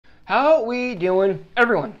How we doing,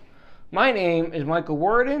 everyone? My name is Michael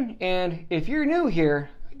Warden, and if you're new here,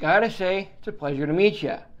 I gotta say it's a pleasure to meet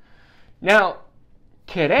you. Now,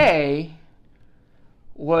 today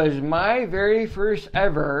was my very first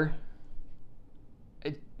ever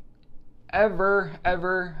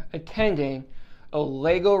attending a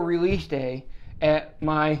Lego release day at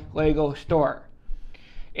my Lego store.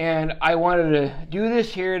 And I wanted to do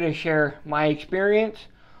this here to share my experience,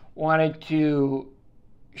 wanted to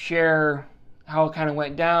share how it kind of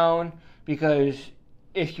went down, because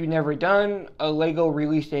if you've never done a Lego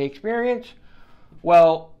release day experience,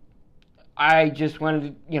 well, I just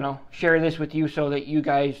wanted to, share this with you so that you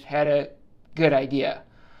guys had a good idea.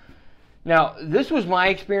 Now, this was my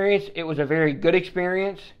experience. It was a very good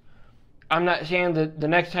experience. I'm not saying that the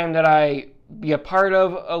next time that I be a part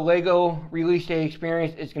of a Lego release day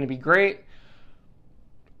experience, it's going to be great.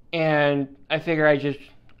 And I figure I just,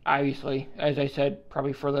 obviously, as I said,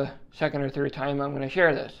 probably for the second or third time, I'm going to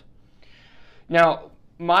share this. Now,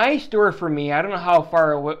 my store for me, I don't know how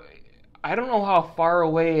far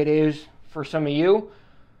away it is for some of you,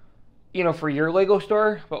 for your Lego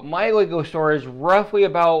store, but my Lego store is roughly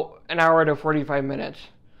about an hour to 45 minutes,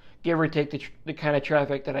 give or take the kind of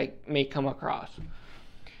traffic that I may come across.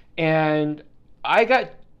 And I got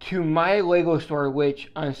to my Lego store, which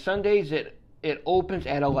on Sundays it opens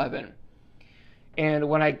at 11. And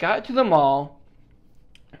when I got to the mall,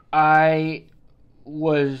 I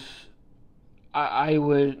was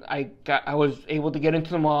able to get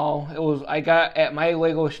into the mall. I got at my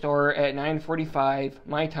Lego store at 9:45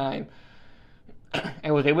 my time.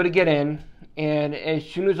 I was able to get in, and as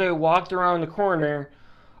soon as I walked around the corner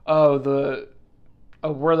of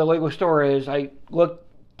where the Lego store is, I looked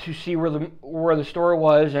to see where the store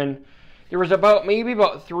was, and there was maybe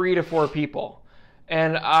about 3 to 4 people.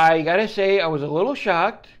 And I gotta say, I was a little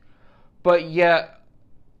shocked, but yet,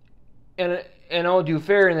 in all due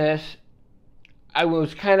fairness, I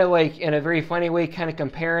was kind of like, in a very funny way, kind of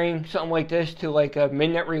comparing something like this to like a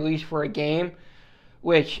midnight release for a game,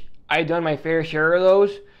 which I've done my fair share of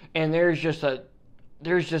those, and there's just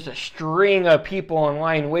a string of people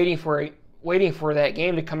online waiting for that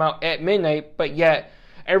game to come out at midnight, but yet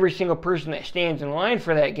every single person that stands in line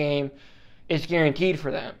for that game is guaranteed for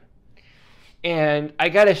them. And I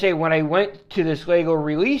gotta say, when I went to this Lego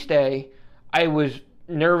release day, I was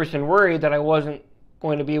nervous and worried that I wasn't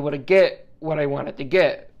going to be able to get what I wanted to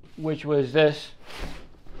get, which was this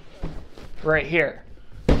right here,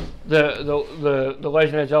 the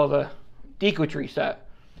Legend of Zelda Deku Tree set.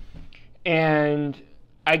 And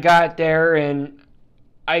I got there, and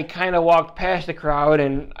I kind of walked past the crowd,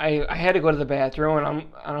 and I had to go to the bathroom, and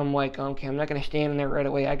I'm like, okay, I'm not gonna stand in there right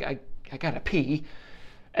away. I gotta pee.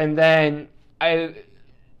 And then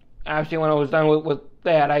obviously when I was done with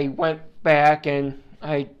that, I went back and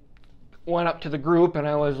I went up to the group, and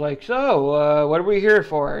I was like, so, what are we here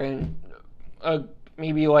for? And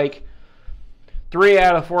maybe like 3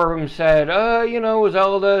 out of 4 of them said, Zelda,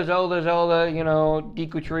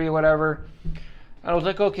 Deku Tree, whatever. I was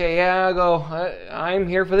like, okay, yeah, I'm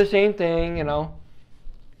here for the same thing,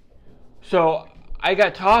 So I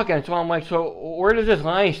got talking, so I'm like, so where does this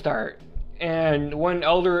line start? And one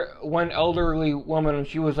elderly woman,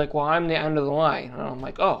 she was like, well, I'm the end of the line. And I'm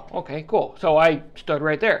like, oh, okay, cool. So I stood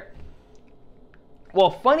right there. Well,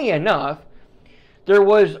 funny enough, there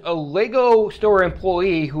was a Lego store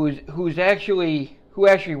employee who actually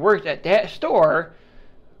worked at that store,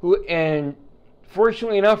 and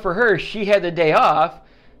fortunately enough for her, she had the day off.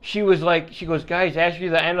 She goes, guys, actually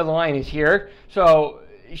the end of the line is here. So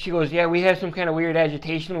she goes, yeah, we have some kind of weird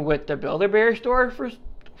agitation with the Build-A-Bear store for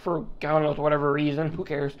God knows whatever reason, who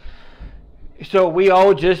cares. So we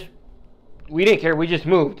didn't care, we just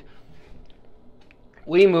moved.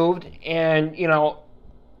 We moved, and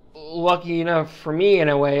lucky enough for me in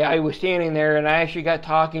a way, I was standing there, and I actually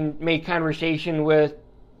got made conversation with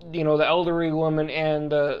the elderly woman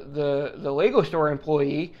and the Lego store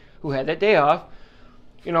employee who had that day off.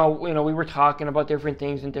 We were talking about different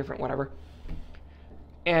things and different whatever.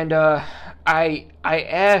 And I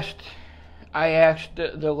asked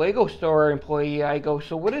the Lego store employee, I go,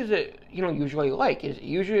 so what is it usually like? Is it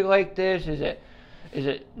usually like this? Is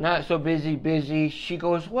it not so busy? She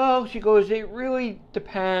goes, it really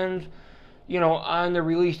depends, on the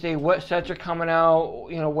release day, what sets are coming out,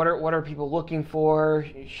 what are people looking for?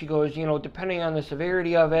 She goes, depending on the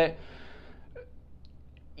severity of it,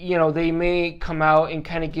 they may come out and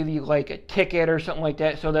kind of give you like a ticket or something like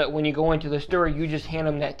that, so that when you go into the store, you just hand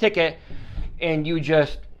them that ticket and you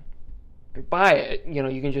just buy it.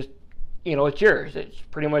 You can just, it's yours. It's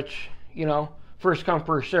pretty much, first come,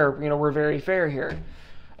 first serve. We're very fair here.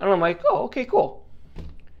 And I'm like, oh, okay, cool.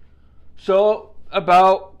 So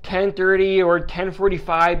about 10:30 or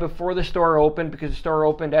 10:45 before the store opened, because the store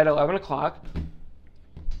opened at 11 o'clock,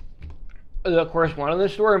 of course, one of the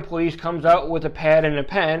store employees comes out with a pad and a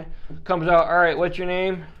pen, comes out, all right, what's your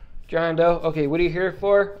name? John Doe. Okay, what are you here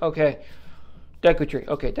for? Okay, deco tree.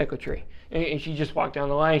 Okay, deco tree. And she just walked down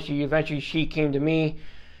the line. She came to me.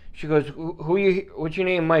 She goes, what's your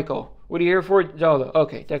name? Michael. What are you here for? Zelda.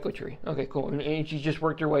 Okay, deco tree. Okay, cool. And she just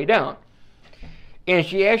worked her way down. And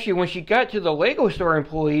she actually, when she got to the Lego store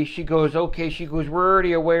employee, she goes, okay, we're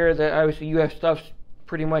already aware that obviously you have stuff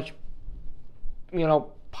pretty much,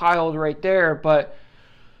 piled right there, but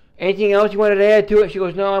anything else you wanted to add to it? She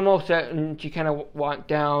goes, no, I'm all set. And she kind of went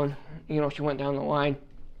down, she went down the line.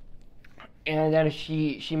 And then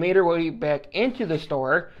she made her way back into the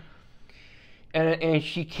store, and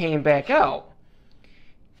she came back out.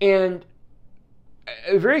 And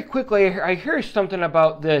very quickly, I heard something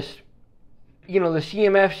about this, the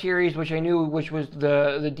CMF series, which I knew, which was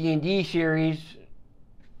the D&D series.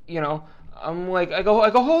 I'm like, I go,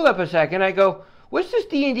 hold up a second. I go, what's this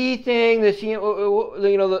D&D thing? The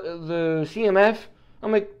CMF?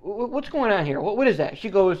 I'm like, what's going on here? What is that? She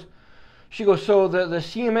goes, so the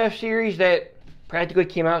CMF series that practically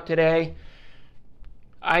came out today.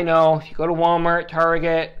 I know, if you go to Walmart,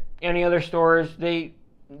 Target, any other stores, they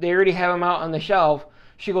already have them out on the shelf.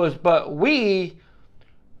 She goes, but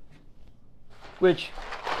which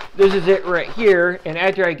this is it right here, and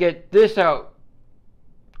after I get this out,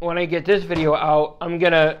 when I get this video out, I'm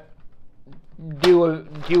gonna do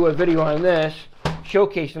a video on this,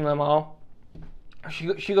 showcasing them all.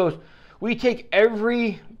 She goes, we take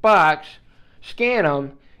every box, scan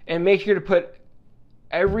them, and make sure to put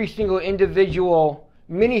every single individual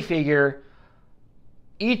minifigure,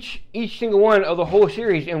 each single one of the whole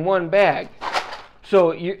series in one bag,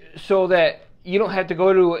 so that you don't have to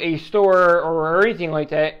go to a store or anything like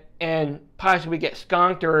that and possibly get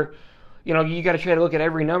skunked, or you got to try to look at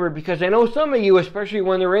every number, because I know some of you, especially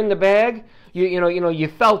when they're in the bag, you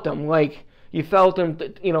felt them, for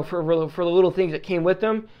the little things that came with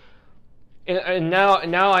them. And now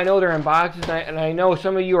I know they're in boxes, and I know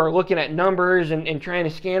some of you are looking at numbers and trying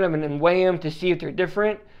to scan them and weigh them to see if they're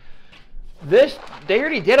different. They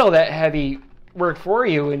already did all that heavy work for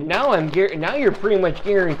you, and now you're pretty much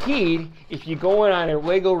guaranteed, if you go in on a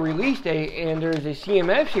Lego release day and there's a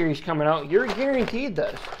CMF series coming out, you're guaranteed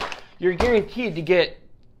this. You're guaranteed to get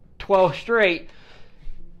 12 straight,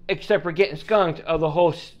 except for getting skunked, of the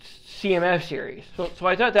whole CMF series. So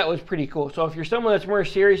I thought that was pretty cool. So if you're someone that's more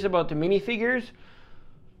serious about the minifigures,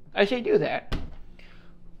 I say do that.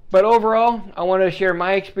 But overall, I want to share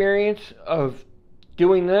my experience of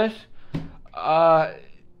doing this.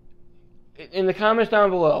 In the comments down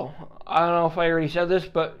below, I don't know if I already said this,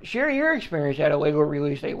 but share your experience at a Lego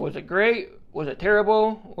release day. Was it great? Was it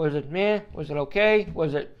terrible? Was it meh? Was it okay?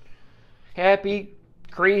 Was it happy,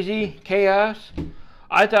 crazy, chaos?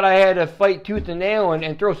 I thought I had to fight tooth and nail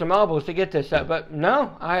and throw some elbows to get this set, but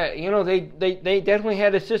no, they definitely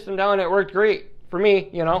had a system down that worked great for me,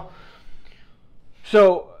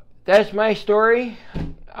 So that's my story.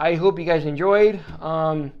 I hope you guys enjoyed.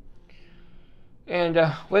 And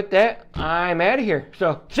with that, I'm out of here.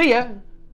 So see ya.